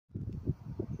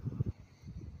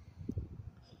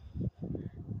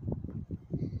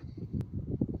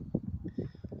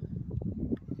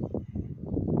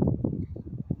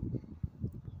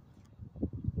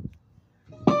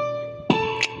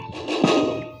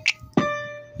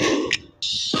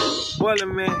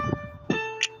boiling, man.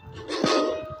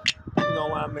 You know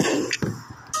what I mean?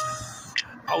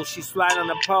 Oh, she sliding on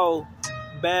the pole.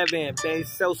 Bad man, babe,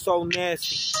 so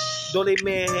nasty. Though they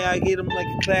man here, I get them like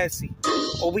a classy.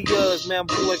 Over yours, man,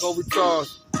 blue like over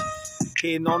Charles.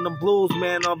 Hitting on them blues,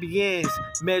 man, on BNs.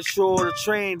 Metro the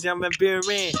train, down at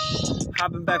Beerin.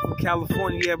 Hopping back from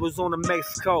California, Arizona,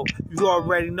 Mexico. You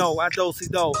already know, I do.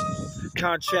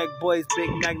 Contract boys,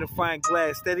 big magnifying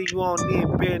glass. Steady you on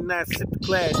in, bear not sip the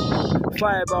class.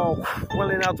 Fireball,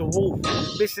 running out the roof.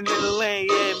 Mission in the lane,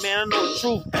 yeah, man, I know the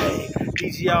truth. Hey,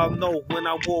 these y'all know when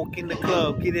I walk in the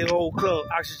club, get it whole club,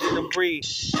 oxygen and breathe.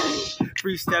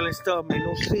 Freestyling stuff make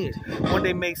no sense. One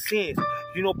day make sense,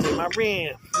 you know, pay my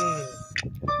rent.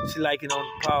 She like it on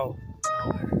the pole.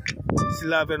 She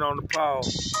love it on the pole.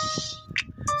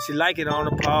 She like it on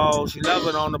the pole. She love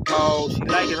it on the pole. She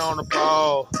like it on the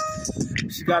pole.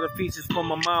 She got her features from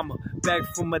my mama, back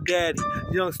from my daddy,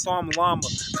 young farmer llama.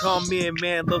 Come in,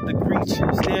 man, love to greet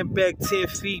you. Stand back 10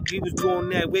 feet, we was doing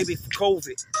that way before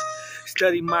COVID.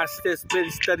 Study my steps, better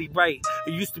study right.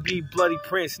 It used to be Bloody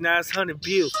Prince, now it's 100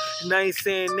 bills. And I ain't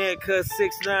saying that cause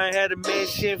 6ix9ine had a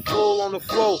mansion full on the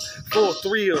floor,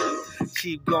 4-3 of them.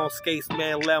 Cheap gone skates,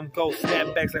 man, let them go.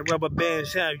 Snapbacks like rubber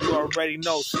bands, yeah, you already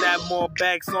know. Snap more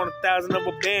backs on 1,000 of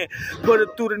a band. Put it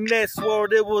through the net,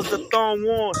 swore it was a thorn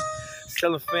one.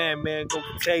 Selling fan, man, go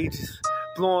contagious.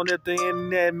 Blowing at the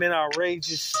internet, man,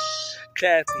 outrageous.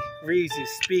 Kathy, Regis,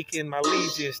 speaking my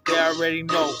legions. They already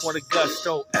know what a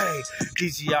gusto. Hey,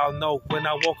 these y'all know when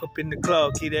I walk up in the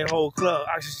club, get that whole club,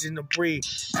 oxygen to breathe.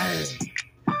 Hey,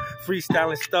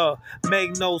 freestyling stuff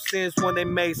make no sense when they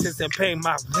make sense and pay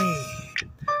my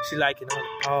rent. She like it on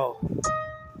the pole.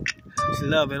 She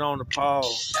love it on the pole.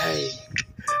 Hey,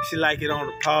 she like it on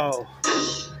the pole.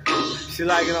 She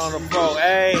like it on the pole.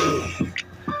 Hey,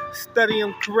 study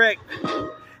them correct.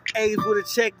 A's with a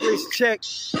checklist check.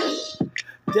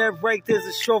 That right there's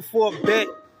a show for a bet.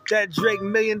 That Drake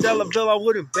 $1 million bill I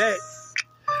wouldn't bet.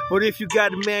 But if you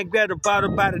got a man, grab the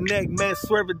bottle by the neck, man,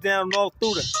 swerve it down all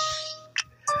through the.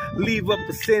 Leave a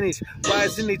percentage.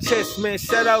 Rise in the chest, man.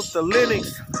 Shout out to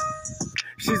Linux.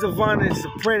 She's a Vonne's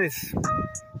apprentice.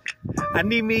 I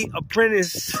need me a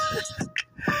apprentice.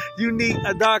 You need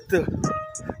a doctor.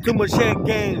 Too much head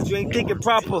games. You ain't thinking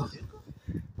proper.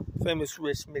 Famous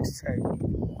Rich mixtape.